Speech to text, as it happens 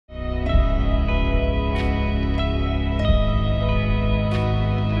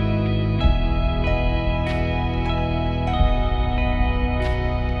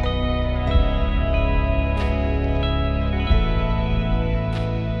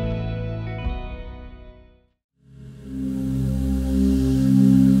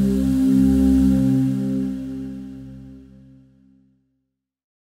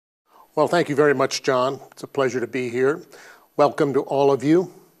Well, thank you very much, John. It's a pleasure to be here. Welcome to all of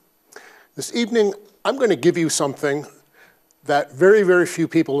you. This evening, I'm going to give you something that very, very few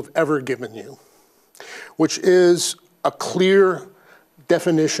people have ever given you, which is a clear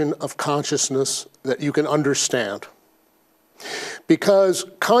definition of consciousness that you can understand. Because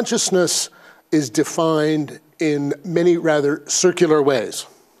consciousness is defined in many rather circular ways.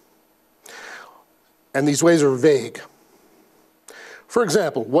 And these ways are vague. For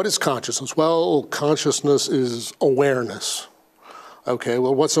example, what is consciousness? Well, consciousness is awareness. Okay,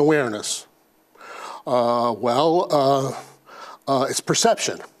 well, what's awareness? It's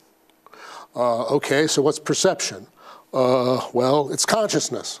perception. Okay, so what's perception? Well, it's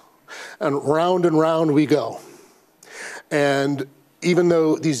consciousness. And round we go. And even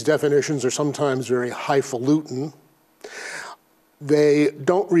though these definitions are sometimes very highfalutin, they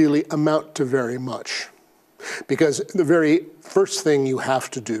don't really amount to very much. Because the very first thing you have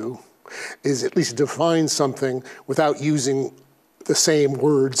to do is at least define something without using the same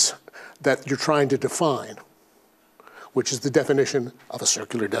words that you're trying to define, which is the definition of a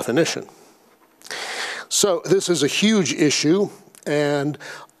circular definition. So this is a huge issue, and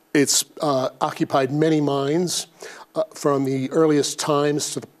it's occupied many minds from the earliest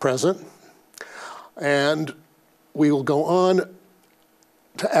times to the present. And we will go on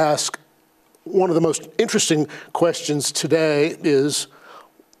to ask one of the most interesting questions today is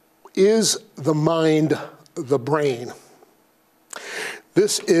the mind the brain?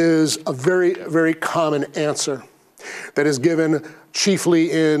 This is a very, very common answer that is given chiefly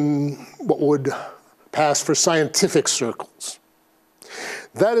in what would pass for scientific circles.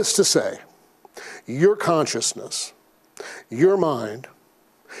 That is to say, your consciousness, your mind,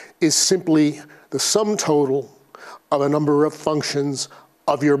 is simply the sum total of a number of functions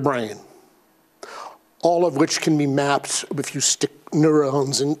of your brain, all of which can be mapped if you stick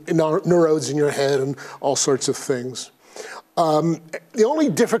neurons in your head and all sorts of things. The only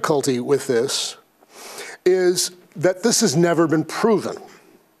difficulty with this is that this has never been proven.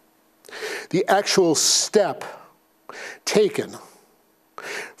 The actual step taken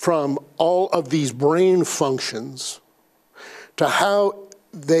from all of these brain functions to how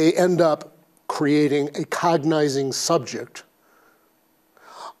they end up creating a cognizing subject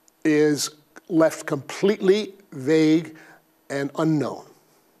is left completely vague and unknown.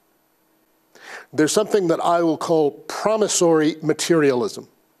 There's something that I will call promissory materialism,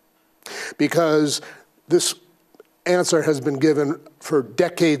 because this answer has been given for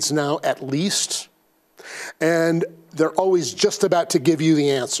decades now at least, and they're always just about to give you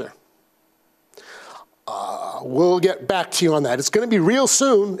the answer. We'll get back to you on that. It's going to be real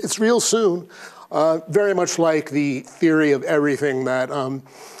soon. It's real soon. Very much like the theory of everything that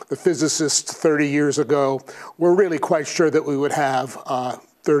the physicists 30 years ago were really quite sure that we would have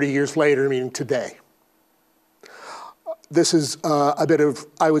 30 years later, meaning today. This is a bit of,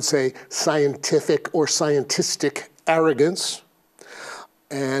 I would say, scientific or scientistic arrogance,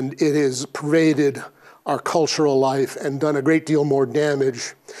 and it has pervaded our cultural life and done a great deal more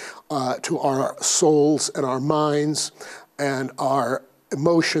damage to our souls and our minds and our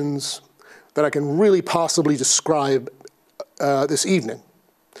emotions than I can really possibly describe this evening,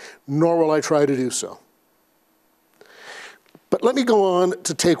 nor will I try to do so. But let me go on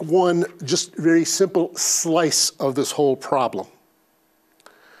to take one just very simple slice of this whole problem.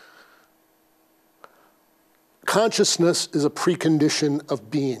 Consciousness is a precondition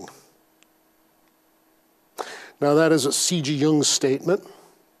of being. Now that is a C.G. Jung statement,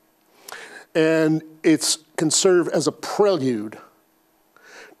 and it can serve as a prelude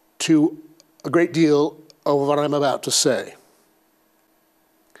to a great deal of what I'm about to say.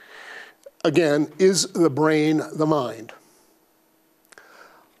 Again, is the brain the mind?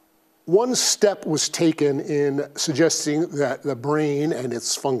 One step was taken in suggesting that the brain and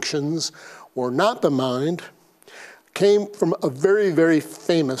its functions were not the mind, came from a very, very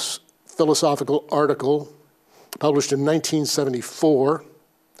famous philosophical article published in 1974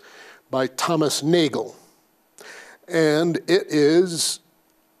 by Thomas Nagel. And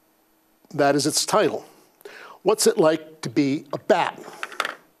that is its title. What's it like to be a bat?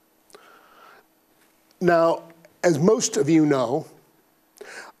 Now, as most of you know,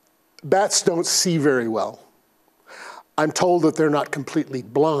 bats don't see very well. I'm told that they're not completely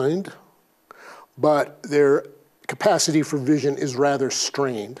blind, but their capacity for vision is rather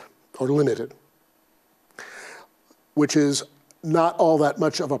strained or limited, which is not all that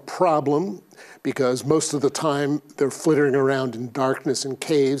much of a problem because most of the time they're flittering around in darkness in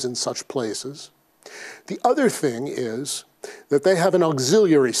caves and such places. The other thing is that they have an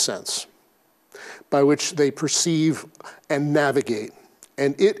auxiliary sense by which they perceive and navigate.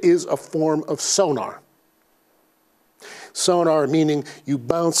 and it is a form of sonar. Sonar meaning you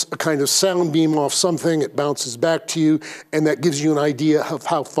bounce a kind of sound beam off something, it bounces back to you, and that gives you an idea of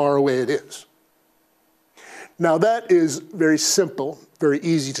how far away it is. Now that is very simple, very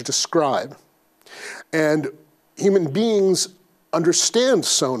easy to describe. And human beings understand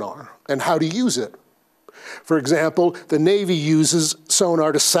sonar and how to use it. For example, the Navy uses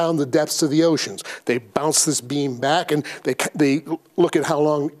sonar to sound the depths of the oceans. They bounce this beam back and they look at how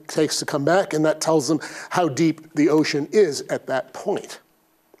long it takes to come back, and that tells them how deep the ocean is at that point.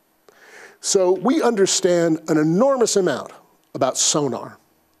 So we understand an enormous amount about sonar.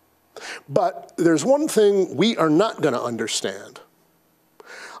 But there's one thing we are not going to understand: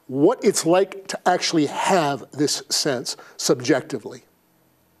 what it's like to actually have this sense subjectively.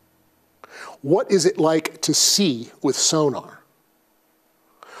 What is it like to see with sonar?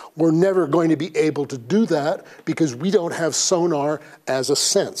 We're never going to be able to do that because we don't have sonar as a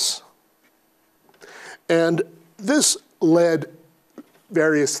sense. And this led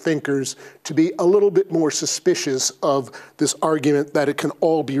various thinkers to be a little bit more suspicious of this argument that it can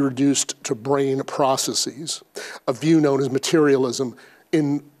all be reduced to brain processes, a view known as materialism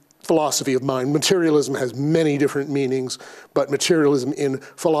in philosophy of mind. Materialism has many different meanings, but materialism in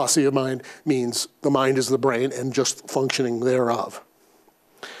philosophy of mind means the mind is the brain and just functioning thereof.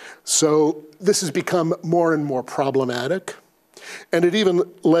 So this has become more and more problematic, and it even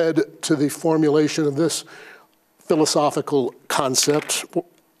led to the formulation of this philosophical concept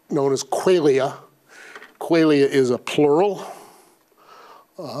known as qualia. Qualia is a plural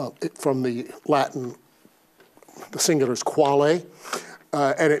from the Latin, the singular is quale,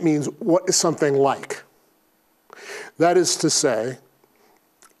 and it means what is something like. That is to say,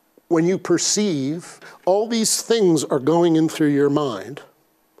 when you perceive, all these things are going in through your mind,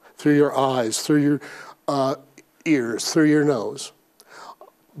 through your eyes, through your ears, through your nose.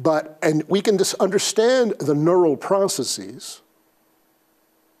 And we can just understand the neural processes,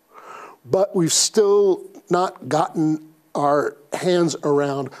 but we've still not gotten our hands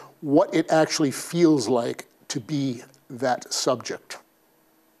around what it actually feels like to be that subject.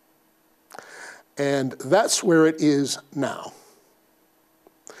 And that's where it is now.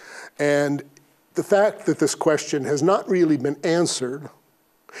 And the fact that this question has not really been answered,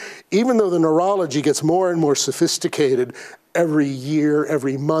 even though the neurology gets more and more sophisticated every year,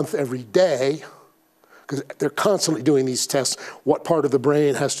 every month, every day, because they're constantly doing these tests, what part of the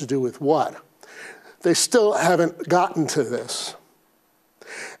brain has to do with what, they still haven't gotten to this.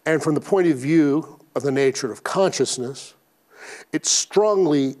 And from the point of view of the nature of consciousness, it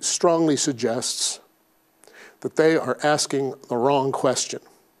strongly, strongly suggests that they are asking the wrong question.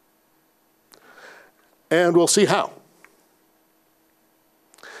 And we'll see how.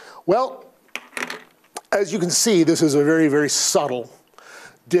 Well, as you can see, this is a very, very subtle,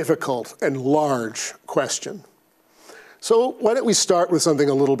 difficult, and large question. So why don't we start with something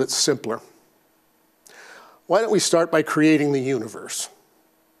a little bit simpler? Why don't we start by creating the universe?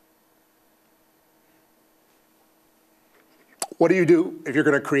 What do you do if you're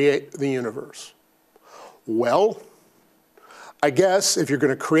going to create the universe? Well, I guess if you're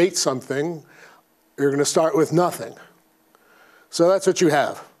going to create something, you're going to start with nothing. So that's what you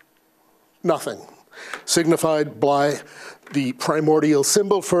have, nothing, signified by the primordial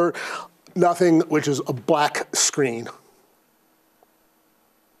symbol for nothing, which is a black screen.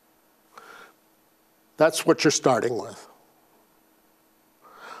 That's what you're starting with.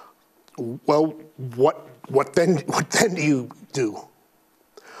 Well, what then do you do?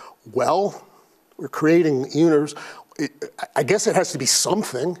 Well, we're creating the universe. I guess it has to be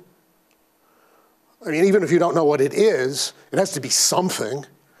something. I mean, even if you don't know what it is, it has to be something.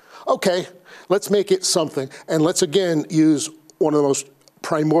 Okay, let's make it something. And let's again use one of the most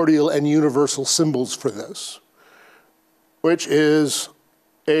primordial and universal symbols for this, which is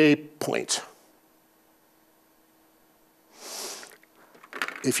a point.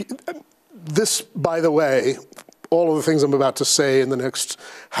 This, by the way, all of the things I'm about to say in the next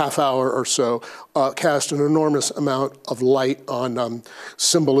half hour or so cast an enormous amount of light on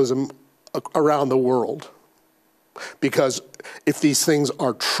symbolism around the world. Because if these things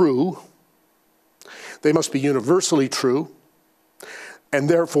are true, they must be universally true, and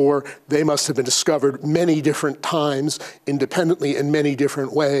therefore they must have been discovered many different times, independently in many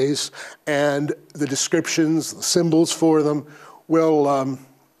different ways, and the descriptions, the symbols for them will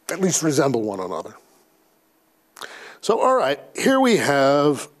at least resemble one another. So, all right, here we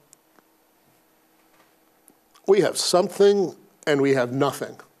have something and we have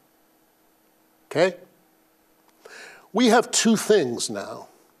nothing, okay? We have two things now.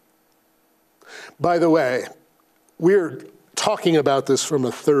 By the way, we're talking about this from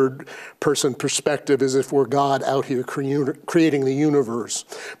a third-person perspective as if we're God out here creating the universe.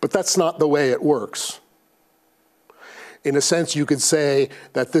 But that's not the way it works. In a sense, you could say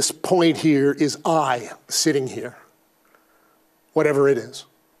that this point here is I sitting here, whatever it is.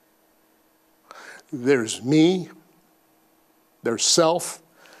 There's me, there's self,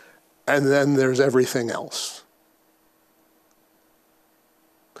 and then there's everything else.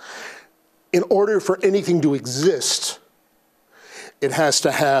 In order for anything to exist, it has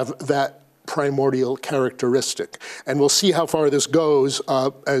to have that primordial characteristic. And we'll see how far this goes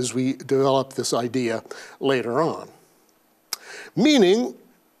as we develop this idea later on. Meaning,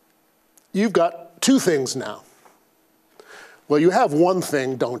 you've got two things now. Well, you have one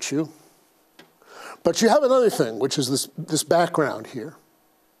thing, don't you? But you have another thing, which is this background here.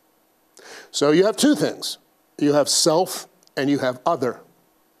 So you have two things. You have self and you have other.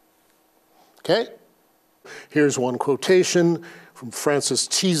 Okay? Here's one quotation from Francis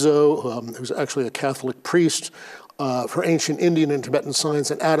Tiso, who was actually a Catholic priest. For ancient Indian and Tibetan science,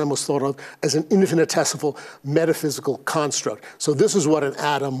 an atom was thought of as an infinitesimal metaphysical construct. So this is what an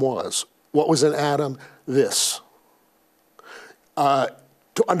atom was. What was an atom? This.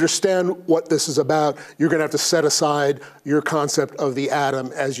 To understand what this is about, you're going to have to set aside your concept of the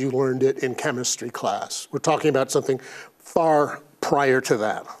atom as you learned it in chemistry class. We're talking about something far prior to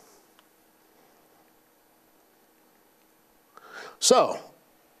that. So,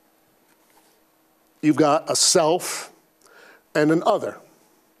 you've got a self and an other.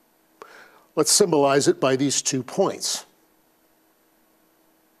 Let's symbolize it by these 2 points.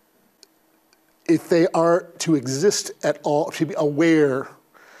 If they are to exist at all, to be aware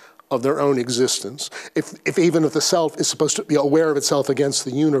of their own existence, even if the self is supposed to be aware of itself against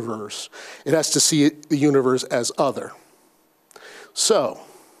the universe, it has to see the universe as other. So,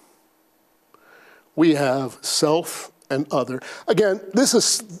 we have self and other. Again, this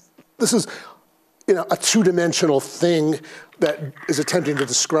is a two-dimensional thing that is attempting to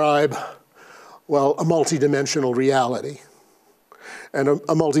describe, well, a multidimensional reality. And a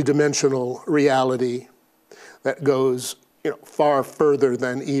multidimensional reality that goes far further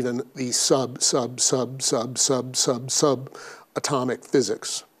than even the sub-atomic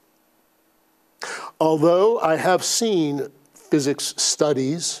physics. Although I have seen physics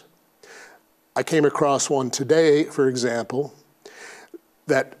studies, I came across one today, for example,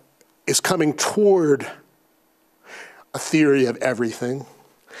 that is coming toward a theory of everything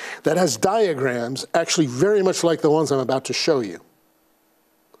that has diagrams actually very much like the ones I'm about to show you.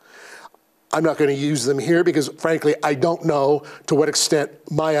 I'm not going to use them here because, frankly, I don't know to what extent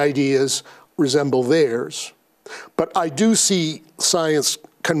my ideas resemble theirs. But I do see science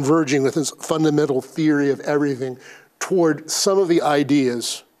converging with this fundamental theory of everything toward some of the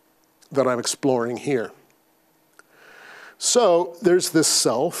ideas that I'm exploring here. So there's this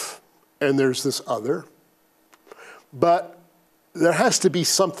self, and there's this other. But there has to be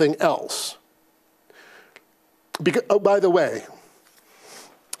something else. Because, oh, by the way,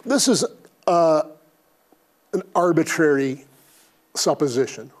 this is an arbitrary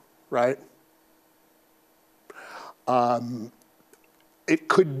supposition, right? It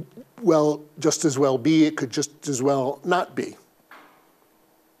could just as well be, it could just as well not be.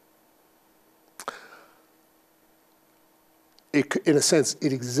 In a sense,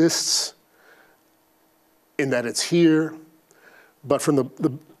 it exists in that it's here, but from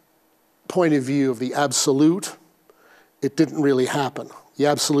the point of view of the absolute, it didn't really happen. The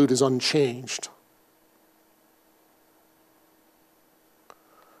absolute is unchanged.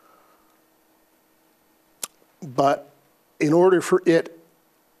 But in order for it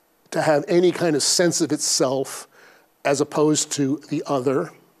to have any kind of sense of itself as opposed to the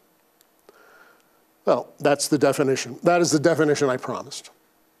other, well, that's the definition. That is the definition I promised.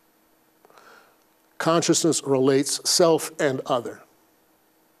 Consciousness relates self and other.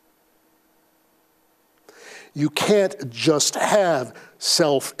 You can't just have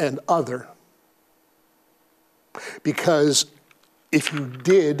self and other, because if you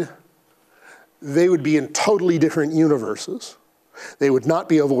did, they would be in totally different universes. They would not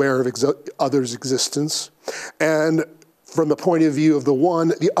be aware of other's existence. And from the point of view of the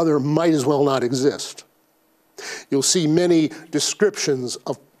one, the other might as well not exist. You'll see many descriptions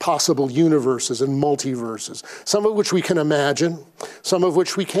of possible universes and multiverses, some of which we can imagine, some of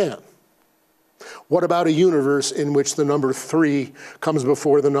which we can't. What about a universe in which the number 3 comes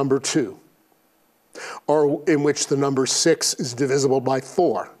before the number 2? Or in which the number 6 is divisible by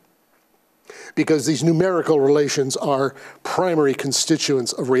 4? Because these numerical relations are primary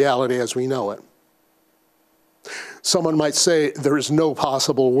constituents of reality as we know it. Someone might say there is no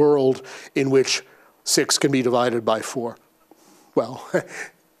possible world in which 6 can be divided by 4. well,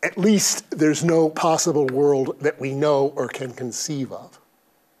 at least there's no possible world that we know or can conceive of.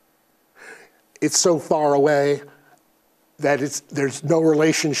 It's so far away that there's no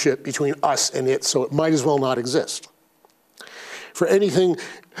relationship between us and it, so it might as well not exist. For anything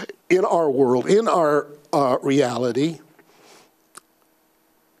in our world, in our reality,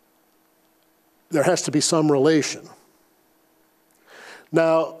 there has to be some relation.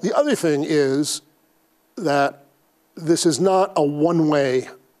 Now, the other thing is that this is not a one-way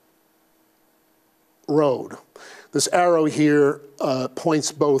road. This arrow here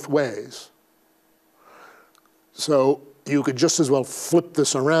points both ways. So you could just as well flip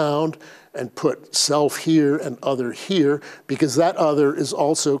this around and put self here and other here, because that other is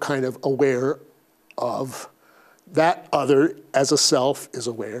also kind of aware of that other as a self is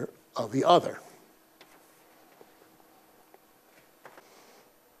aware of the other.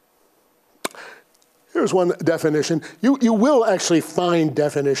 Here's one definition. You will actually find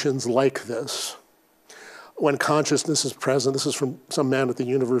definitions like this. When consciousness is present, this is from some man at the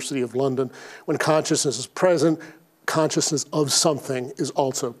University of London, when consciousness is present, consciousness of something is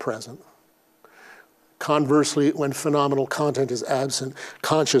also present. Conversely, when phenomenal content is absent,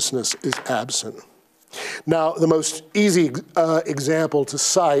 consciousness is absent. Now, the most easy example to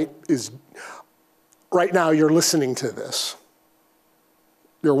cite is right now you're listening to this.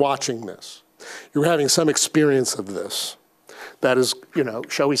 You're watching this. You're having some experience of this. That is,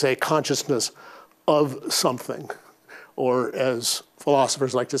 shall we say, consciousness of something, or as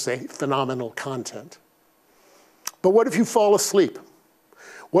philosophers like to say, phenomenal content. But what if you fall asleep?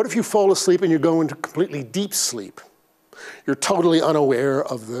 What if you fall asleep and you go into completely deep sleep? You're totally unaware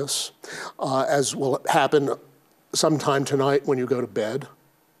of this, as will happen sometime tonight when you go to bed.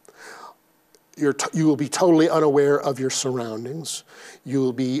 You will be totally unaware of your surroundings. You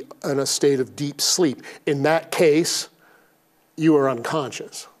will be in a state of deep sleep. In that case, you are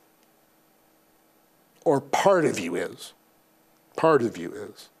unconscious. Or part of you is. Part of you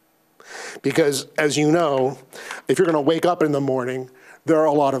is. Because, as you know, if you're going to wake up in the morning, there are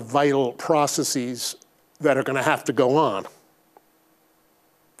a lot of vital processes that are going to have to go on.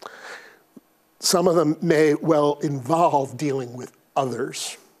 Some of them may well involve dealing with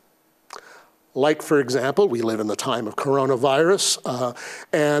others. Like, for example, we live in the time of coronavirus,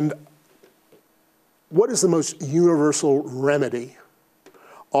 and what is the most universal remedy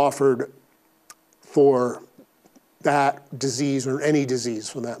offered for that disease, or any disease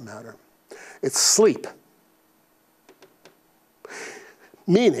for that matter? It's sleep.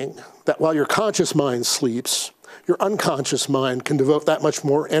 Meaning that while your conscious mind sleeps, your unconscious mind can devote that much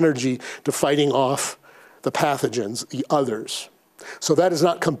more energy to fighting off the pathogens, the others. So that is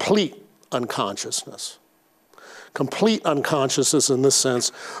not complete unconsciousness. Complete unconsciousness in this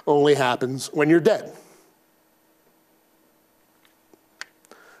sense only happens when you're dead.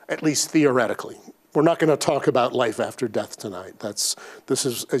 At least theoretically. We're not going to talk about life after death tonight. This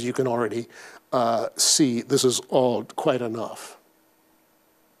is, as you can already see, this is all quite enough.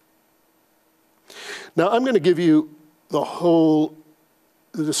 Now I'm going to give you the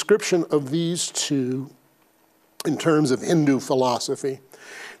description of these two in terms of Hindu philosophy.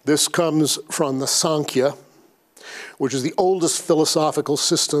 This comes from the Sankhya, which is the oldest philosophical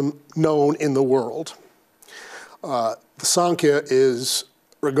system known in the world. The Sankhya is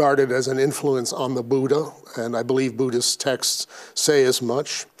regarded as an influence on the Buddha, and I believe Buddhist texts say as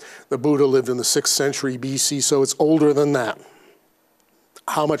much. The Buddha lived in the 6th century BC, so it's older than that.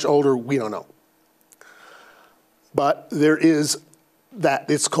 How much older, we don't know. But there is that,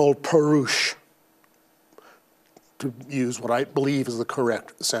 it's called Purush, to use what I believe is the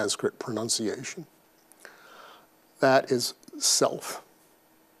correct Sanskrit pronunciation. That is self.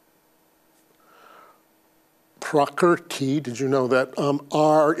 Prakrti, did you know that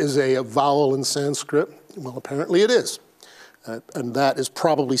R is a vowel in Sanskrit? Well, apparently it is. And that is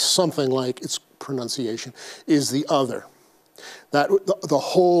probably something like its pronunciation, is the other. That the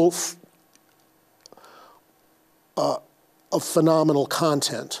whole of phenomenal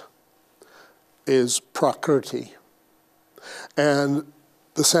content is Prakrti. And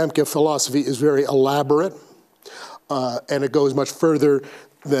the Samkhya philosophy is very elaborate, and it goes much further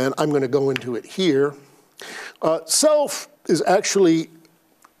than I'm going to go into it here. Self is actually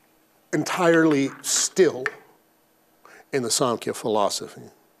entirely still in the Samkhya philosophy.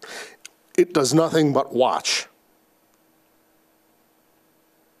 It does nothing but watch.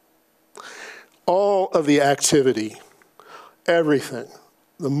 All of the activity, everything,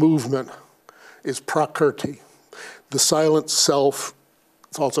 the movement is Prakrti. The silent self,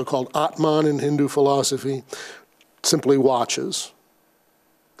 it's also called Atman in Hindu philosophy, simply watches.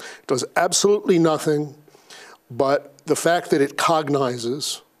 It does absolutely nothing but that the fact that it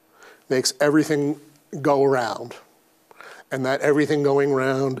cognizes makes everything go around, and that everything going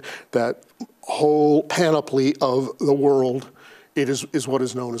around, that whole panoply of the world, is what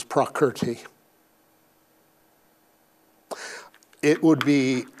is known as prakrti. It would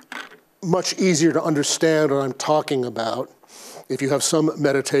be much easier to understand what I'm talking about if you have some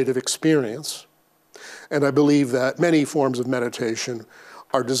meditative experience. And I believe that many forms of meditation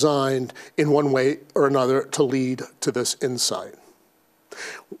are designed in one way or another to lead to this insight.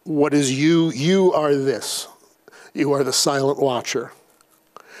 What is you? You are this. You are the silent watcher.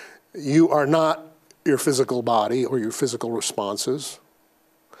 You are not your physical body or your physical responses,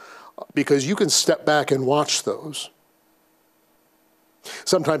 because you can step back and watch those.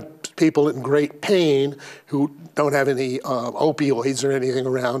 Sometimes people in great pain who don't have any opioids or anything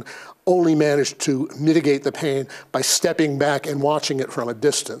around only manage to mitigate the pain by stepping back and watching it from a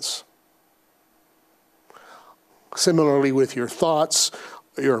distance. Similarly with your thoughts,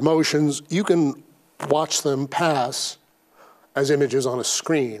 your emotions, you can watch them pass as images on a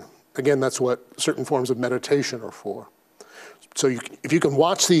screen. Again, that's what certain forms of meditation are for. So if you can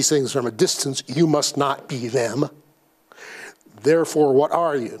watch these things from a distance, you must not be them. Therefore, what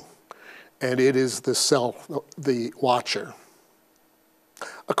are you? And it is the self, the watcher,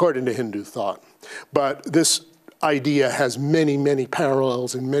 according to Hindu thought. But this idea has many, many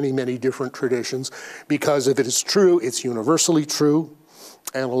parallels in many, many different traditions, because if it is true, it's universally true.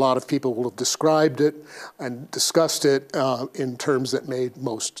 And a lot of people will have described it and discussed it in terms that made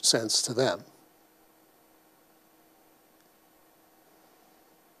most sense to them.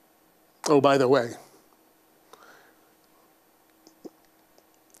 Oh, by the way,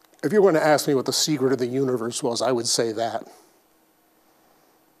 if you were going to ask me what the secret of the universe was, I would say that.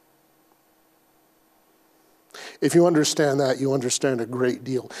 If you understand that, you understand a great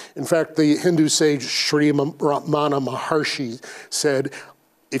deal. In fact, the Hindu sage Sri Ramana Maharshi said,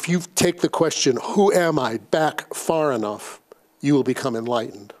 if you take the question, who am I, back far enough, you will become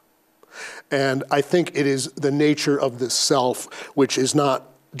enlightened. And I think it is the nature of this self, which is not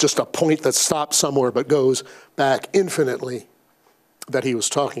just a point that stops somewhere but goes back infinitely, that he was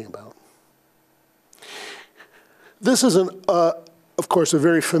talking about. This is, of course, a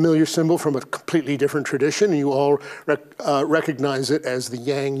very familiar symbol from a completely different tradition. You all recognize it as the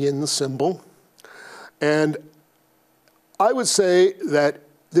yang-yin symbol. And I would say that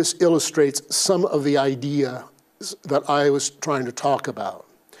this illustrates some of the idea that I was trying to talk about.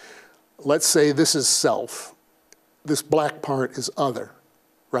 Let's say this is self. This black part is other,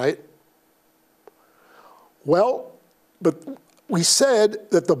 right? Well, but we said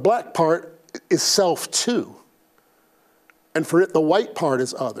that the black part is self too. And for it, the white part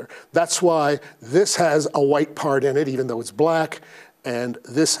is other. That's why this has a white part in it, even though it's black, and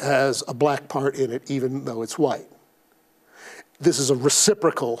this has a black part in it, even though it's white. This is a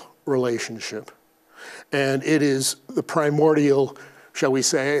reciprocal relationship. And it is the primordial, shall we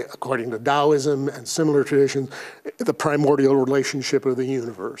say, according to Taoism and similar traditions, the primordial relationship of the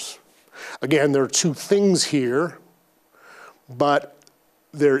universe. Again, there are two things here, but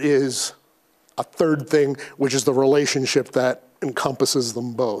there is a third thing, which is the relationship that encompasses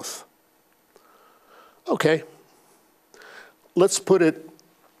them both. Okay, let's put it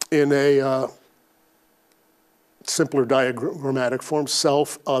in a simpler diagrammatic form,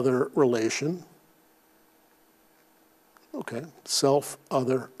 self-other relation. Okay,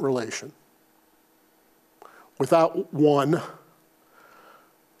 self-other relation. Without one,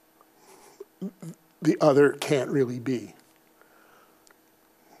 the other can't really be.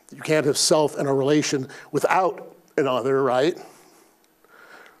 You can't have self and a relation without an other, right?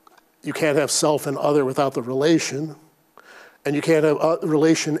 You can't have self and other without the relation, and you can't have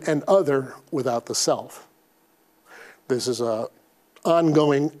relation and other without the self. This is an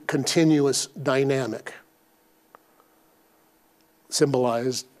ongoing, continuous dynamic,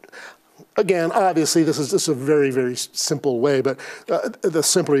 symbolized. Again, obviously, this is a very, very simple way, but the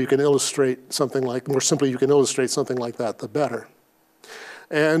simpler you can illustrate something like, more simply you can illustrate something like that, the better.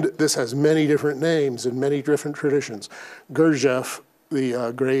 And this has many different names in many different traditions. Gurdjieff,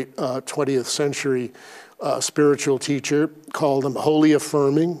 the great 20th century spiritual teacher, called them wholly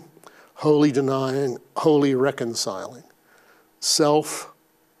affirming, wholly denying, wholly reconciling. Self-other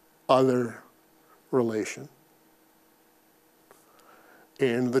relation.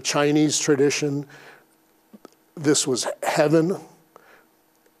 In the Chinese tradition, this was heaven,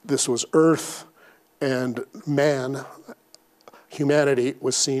 this was earth, and man, humanity,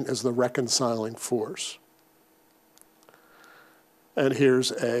 was seen as the reconciling force. And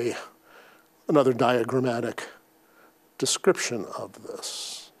here's another diagrammatic description of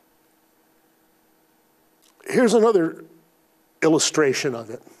this. Here's another illustration of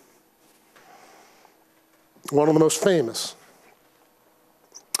it. One of the most famous.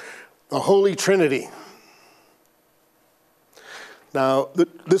 The Holy Trinity. Now,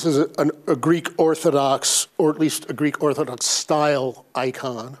 this is a Greek Orthodox, or at least a Greek Orthodox style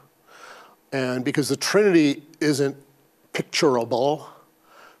icon. And because the Trinity isn't picturable,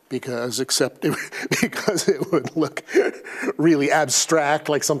 because it would look really abstract,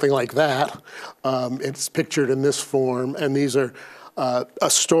 like something like that, it's pictured in this form. And these are a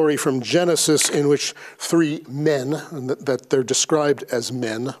story from Genesis in which three men, that they're described as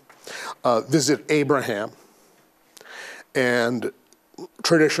men, visit Abraham. And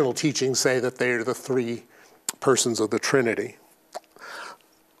traditional teachings say that they are the three persons of the Trinity,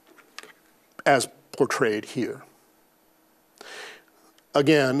 as portrayed here.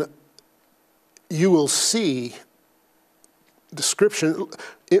 Again, you will see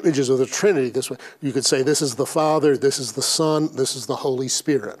images of the Trinity this way. You could say this is the Father, this is the Son, this is the Holy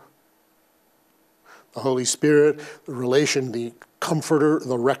Spirit. The Holy Spirit, the relation, the comforter,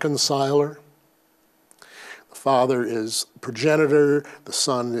 the reconciler. The Father is progenitor, the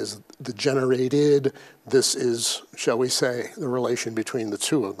Son is the generated. This is, shall we say, the relation between the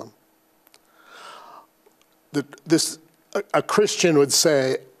two of them. A Christian would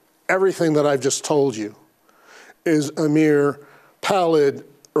say, everything that I've just told you is a mere pallid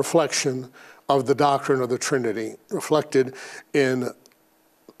reflection of the doctrine of the Trinity, reflected in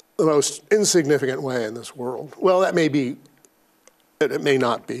the most insignificant way in this world. Well, that may be, it may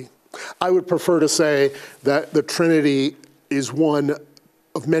not be. I would prefer to say that the Trinity is one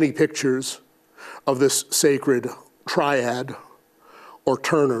of many pictures of this sacred triad or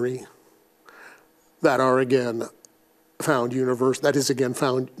ternary that are again found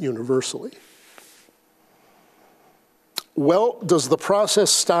universally. Well, does the process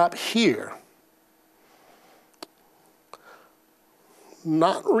stop here?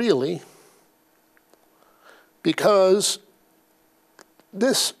 Not really, because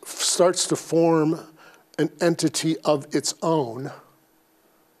this starts to form an entity of its own.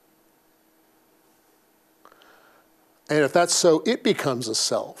 And if that's so, it becomes a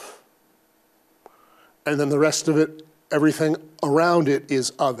self. And then the rest of it, everything around it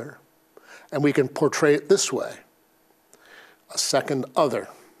is other. And we can portray it this way: a second other.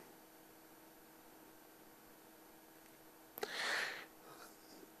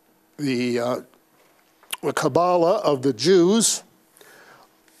 The Kabbalah of the Jews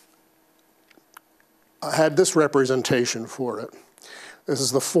had this representation for it. This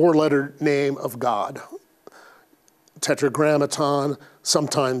is the four-letter name of God. Tetragrammaton,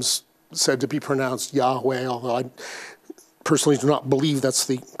 sometimes said to be pronounced Yahweh, although I personally do not believe that's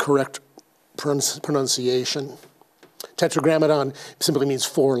the correct pronunciation. Tetragrammaton simply means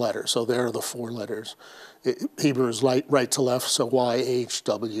four letters, so there are the four letters. Hebrew is right to left, so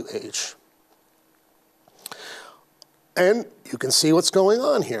YHWH. And you can see what's going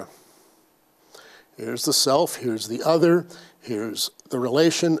on here. Here's the self, here's the other, here's the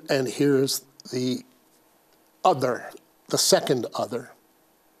relation, and here's the other, the second other.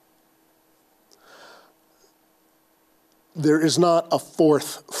 There is not a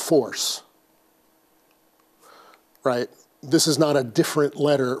fourth force, right? This is not a different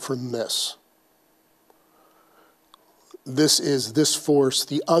letter from this. This is this force,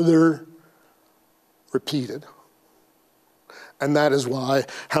 the other repeated. And that is why,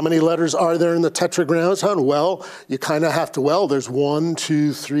 how many letters are there in the Tetragrammaton? Well, you kind of have to, there's 1,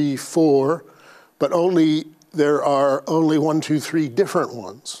 2, 3, 4, but there are only 1, 2, 3 different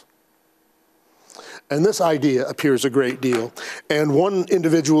ones. And this idea appears a great deal. And one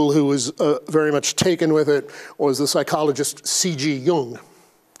individual who was very much taken with it was the psychologist C.G. Jung.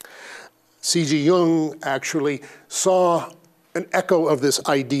 C.G. Jung actually saw an echo of this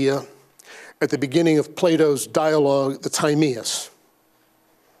idea at the beginning of Plato's dialogue, the Timaeus,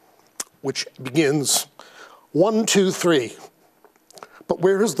 which begins 1, 2, 3. But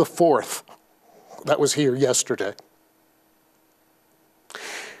where is the fourth that was here yesterday?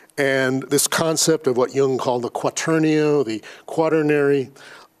 And this concept of what Jung called the quaternio, the quaternary,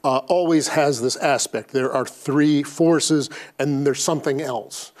 always has this aspect. There are three forces, and there's something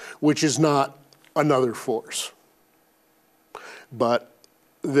else, which is not another force, but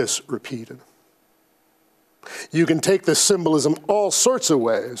this repeated. You can take this symbolism all sorts of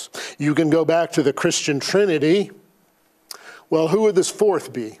ways. You can go back to the Christian Trinity. Well, who would this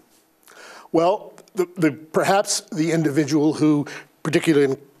fourth be? Well, perhaps the individual who,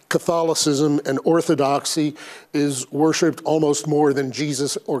 particularly in Catholicism and Orthodoxy, is worshipped almost more than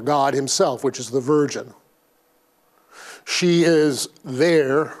Jesus or God himself, which is the Virgin. She is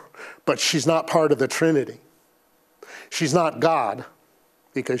there, but she's not part of the Trinity. She's not God,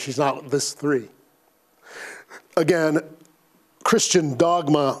 because she's not this three. Again, Christian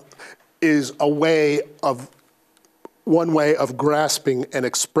dogma is one way of grasping and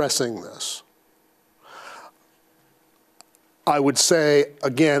expressing this. I would say,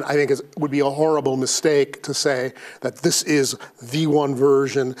 again, I think it would be a horrible mistake to say that this is the one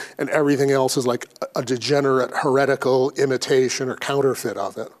version and everything else is like a degenerate, heretical imitation or counterfeit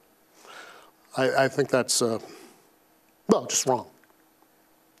of it. I think that's, well, just wrong.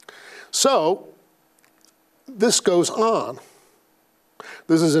 So, this goes on.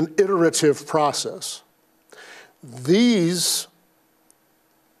 This is an iterative process. These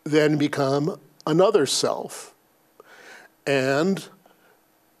then become another self. And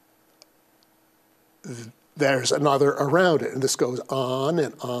there's another around it. And this goes on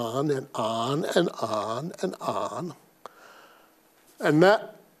and on and on and on and on. And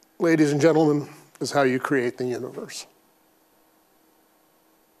that, ladies and gentlemen, is how you create the universe.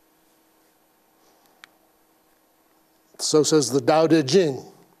 So says the Tao Te Ching.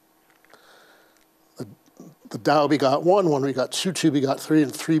 The Tao begot one, one begot two, two begot three,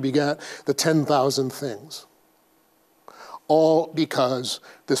 and three begot the 10,000 things. All because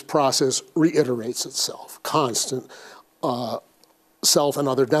this process reiterates itself, constant self and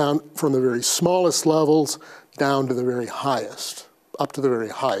other down from the very smallest levels down to the very highest, up to the very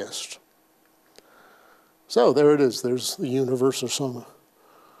highest. So there it is. There's the universe or some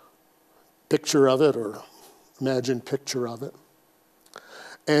picture of it or imagined picture of it.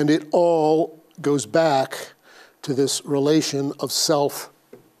 And it all goes back to this relation of self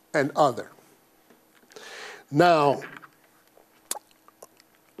and other. Now,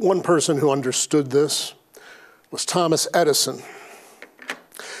 one person who understood this was Thomas Edison.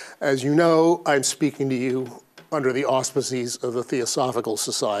 As you know, I'm speaking to you under the auspices of the Theosophical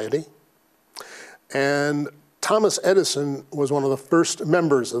Society. And Thomas Edison was one of the first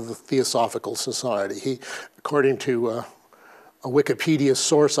members of the Theosophical Society. He, according to a Wikipedia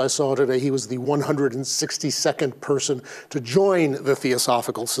source I saw today, he was the 162nd person to join the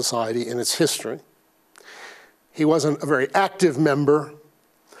Theosophical Society in its history. He wasn't a very active member,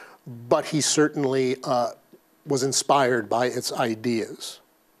 but he certainly was inspired by its ideas.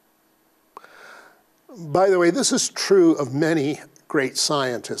 By the way, this is true of many great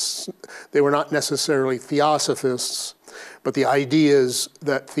scientists. They were not necessarily theosophists, but the ideas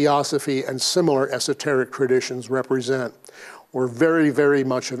that theosophy and similar esoteric traditions represent were very, very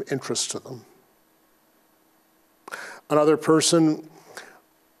much of interest to them. Another person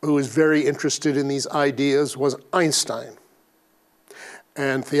who was very interested in these ideas was Einstein.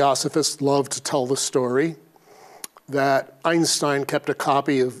 And theosophists love to tell the story that Einstein kept a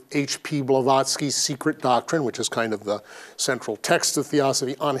copy of H.P. Blavatsky's Secret Doctrine, which is kind of the central text of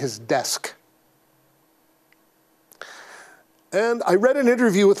theosophy, on his desk. And I read an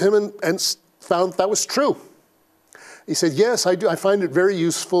interview with him and found that was true. He said, yes, I do. I find it very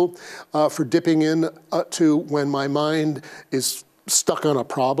useful for dipping in to when my mind is stuck on a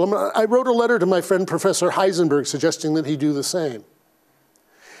problem. I wrote a letter to my friend Professor Heisenberg suggesting that he do the same.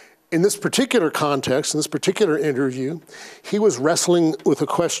 In this particular context, in this particular interview, he was wrestling with the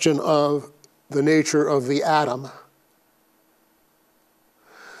question of the nature of the atom.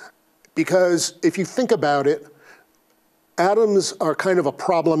 Because if you think about it, atoms are kind of a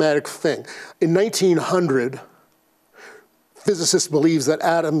problematic thing. In 1900, physicists believed that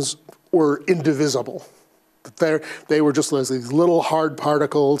atoms were indivisible. That they were just these little hard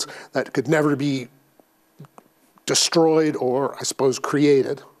particles that could never be destroyed or, I suppose,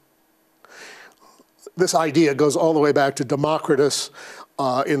 created. This idea goes all the way back to Democritus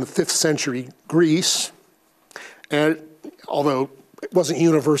in the 5th century Greece. And although it wasn't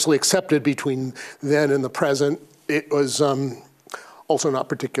universally accepted between then and the present, it was also not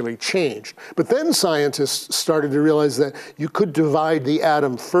particularly changed. But then scientists started to realize that you could divide the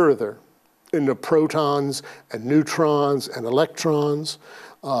atom further into protons and neutrons and electrons,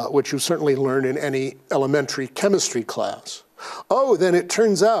 which you certainly learn in any elementary chemistry class. Oh, then it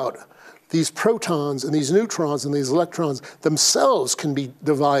turns out these protons and these neutrons and these electrons themselves can be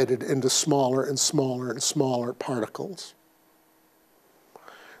divided into smaller and smaller and smaller particles.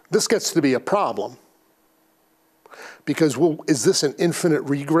 This gets to be a problem. Because, well, is this an infinite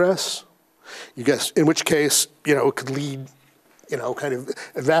regress? You guess, in which case, it could lead, kind of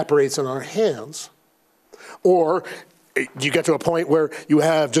evaporates in our hands. Or you get to a point where you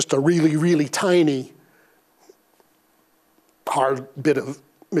have just a really, really tiny hard bit of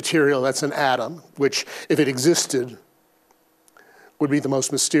material that's an atom, which, if it existed, would be the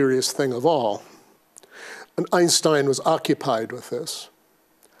most mysterious thing of all. And Einstein was occupied with this.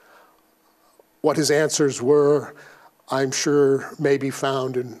 What his answers were, I'm sure may be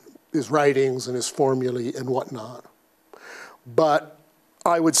found in his writings and his formulae and whatnot. But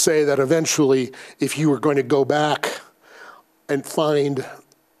I would say that eventually, if you were going to go back and find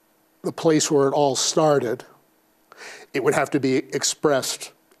the place where it all started, it would have to be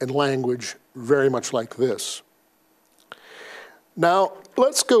expressed in language very much like this. Now,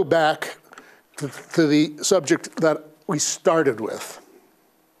 let's go back to the subject that we started with.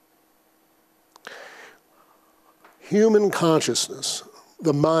 Human consciousness,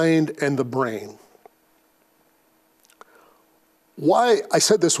 the mind and the brain. Why, I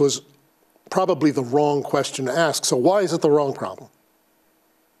said this was probably the wrong question to ask, so why is it the wrong problem?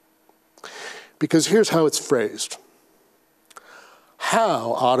 Because here's how it's phrased.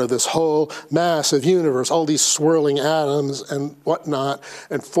 How, out of this whole massive universe, all these swirling atoms and whatnot,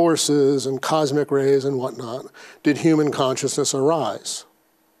 and forces and cosmic rays and whatnot, did human consciousness arise?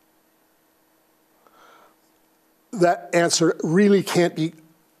 That answer really can't be,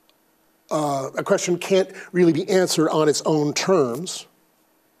 a question can't really be answered on its own terms,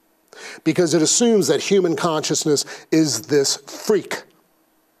 because it assumes that human consciousness is this freak.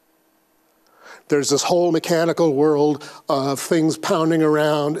 There's this whole mechanical world of things pounding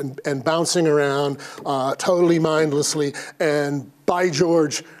around and bouncing around totally mindlessly, and by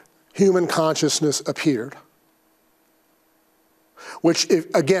George, human consciousness appeared. Which,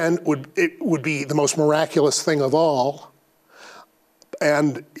 again, would be the most miraculous thing of all.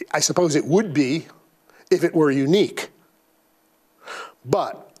 And I suppose it would be if it were unique.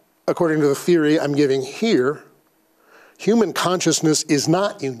 But according to the theory I'm giving here, human consciousness is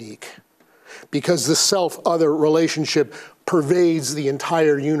not unique, because the self-other relationship pervades the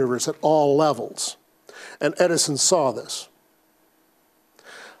entire universe at all levels. And Edison saw this.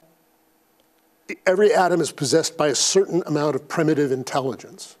 Every atom is possessed by a certain amount of primitive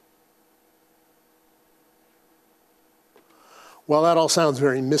intelligence. Well, that all sounds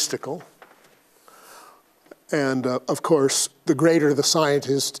very mystical. And of course, the greater the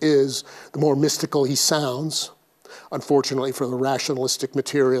scientist is, the more mystical he sounds. Unfortunately for the rationalistic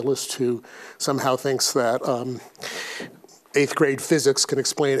materialist who somehow thinks that 8th grade physics can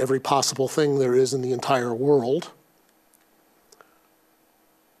explain every possible thing there is in the entire world.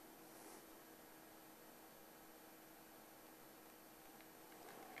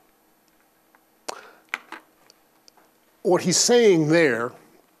 What he's saying there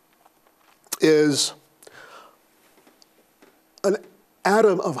is an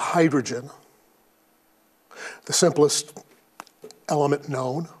atom of hydrogen, the simplest element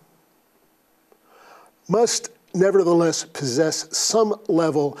known, must nevertheless possess some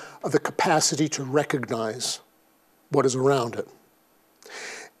level of the capacity to recognize what is around it.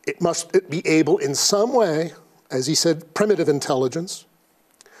 It must be able in some way, as he said, primitive intelligence.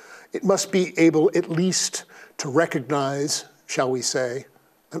 It must be able at least to recognize, shall we say,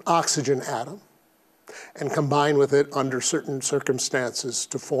 an oxygen atom and combine with it under certain circumstances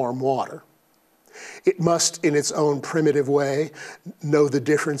to form water. It must, in its own primitive way, know the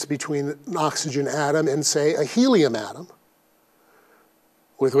difference between an oxygen atom and, say, a helium atom,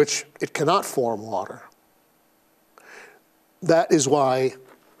 with which it cannot form water. That is why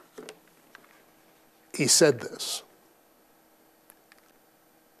he said this.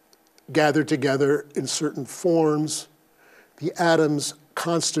 Gathered together in certain forms, the atoms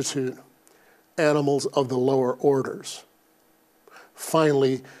constitute animals of the lower orders.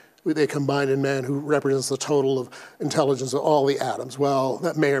 Finally, they combine in man, who represents the total of intelligence of all the atoms. Well,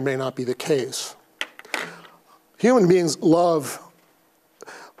 that may or may not be the case. Human beings love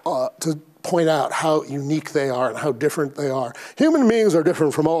to point out how unique they are and how different they are. Human beings are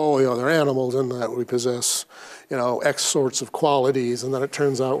different from all the other animals in that we possess, X sorts of qualities, and then it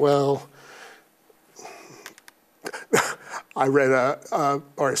turns out, well, I read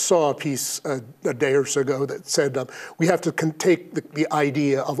or I saw a piece a day or so ago that said we have to take the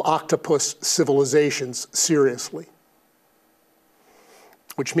idea of octopus civilizations seriously,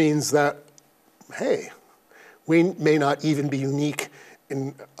 which means that, hey, we may not even be unique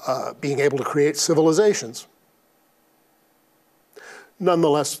in being able to create civilizations.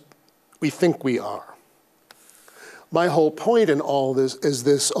 Nonetheless, we think we are. My whole point in all this is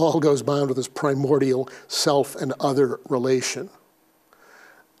this all goes down to this primordial self and other relation.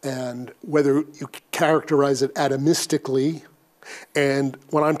 And whether you characterize it atomistically, and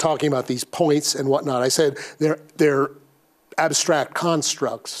when I'm talking about these points and whatnot, I said they're abstract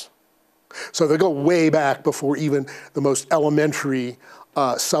constructs. So they go way back before even the most elementary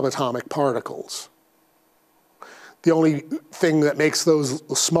subatomic particles. The only thing that makes those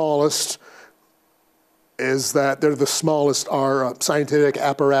the smallest is that they're the smallest our scientific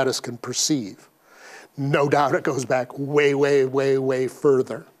apparatus can perceive. No doubt it goes back way, way, way, way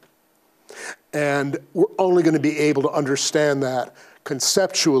further. And we're only going to be able to understand that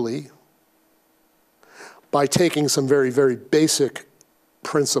conceptually by taking some very, very basic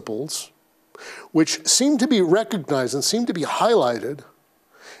principles, which seem to be recognized and seem to be highlighted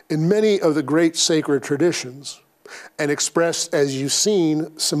in many of the great sacred traditions and expressed, as you've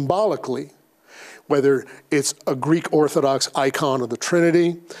seen, symbolically, whether it's a Greek Orthodox icon of the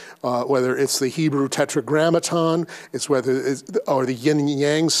Trinity, whether it's the Hebrew tetragrammaton, or the yin and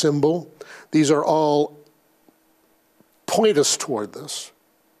yang symbol. These are all point us toward this.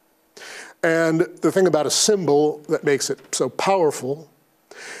 And the thing about a symbol that makes it so powerful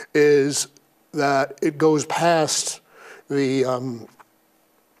is that it goes past the,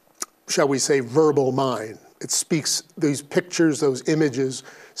 shall we say, verbal mind. It speaks, these pictures, those images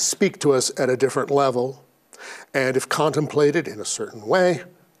speak to us at a different level, and if contemplated in a certain way,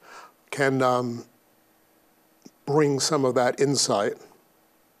 can bring some of that insight.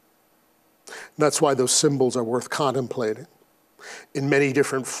 And that's why those symbols are worth contemplating in many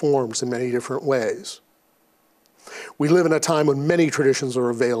different forms, in many different ways. We live in a time when many traditions are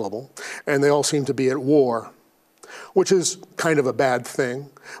available, and they all seem to be at war, which is kind of a bad thing.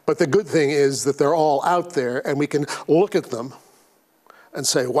 But the good thing is that they're all out there, and we can look at them and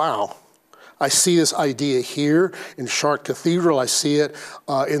say, wow, I see this idea here in Chartres Cathedral. I see it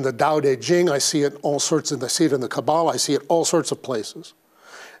in the Tao Te Ching. I see it all sorts of, I see it in the Kabbalah. I see it all sorts of places.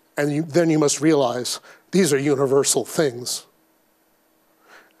 And then you must realize these are universal things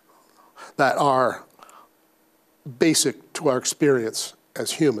that are basic to our experience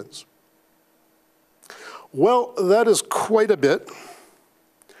as humans. Well, that is quite a bit.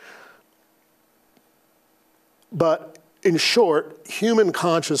 But in short, human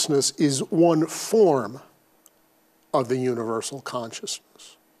consciousness is one form of the universal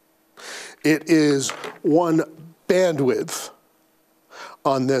consciousness. It is one bandwidth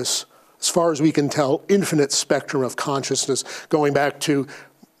on this, as far as we can tell, infinite spectrum of consciousness, going back to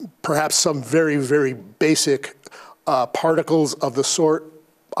perhaps some very, very basic particles of the sort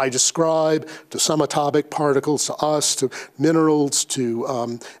I describe, to subatomic particles, to us, to minerals,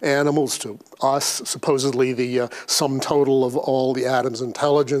 to animals, to us, supposedly the sum total of all the atoms'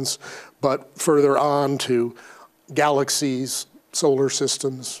 intelligence, but further on to galaxies, solar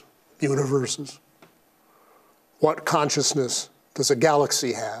systems, universes. What consciousness does a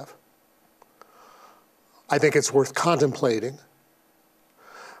galaxy have? I think it's worth contemplating.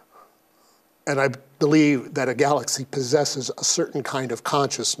 And I believe that a galaxy possesses a certain kind of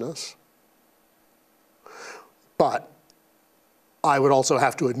consciousness. But I would also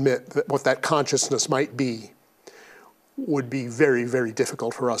have to admit that what that consciousness might be would be very, very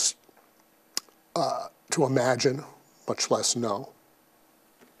difficult for us to imagine, much less know.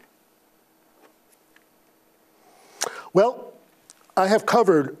 Well, I have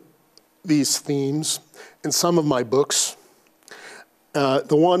covered these themes in some of my books.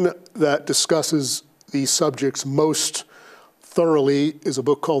 The one that discusses these subjects most thoroughly is a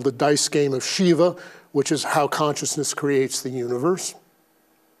book called The Dice Game of Shiva, which is how consciousness creates the universe.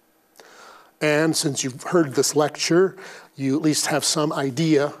 And since you've heard this lecture, you at least have some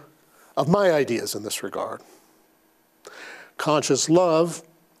idea of my ideas in this regard. Conscious love,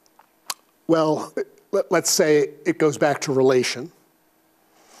 well, let's say it goes back to relation.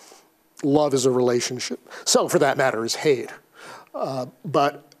 Love is a relationship. So, for that matter, is hate.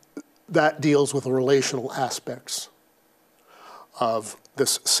 But that deals with the relational aspects of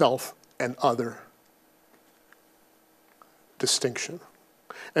this self and other distinction.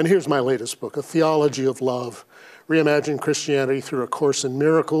 And here's my latest book, A Theology of Love, Reimagine Christianity Through a Course in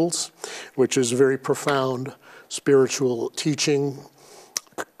Miracles, which is a very profound spiritual teaching,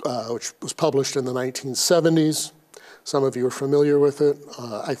 which was published in the 1970s. Some of you are familiar with it.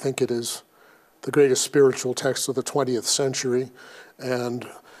 I think it is the greatest spiritual text of the 20th century, and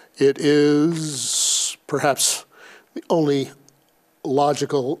it is perhaps the only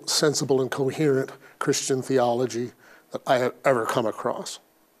logical, sensible, and coherent Christian theology that I have ever come across.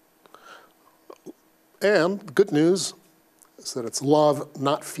 And the good news is that it's love,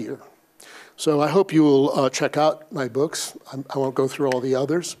 not fear. So I hope you will check out my books. I won't go through all the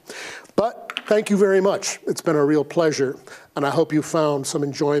others. But thank you very much. It's been a real pleasure, and I hope you found some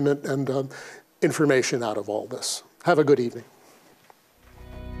enjoyment and information out of all this. Have a good evening.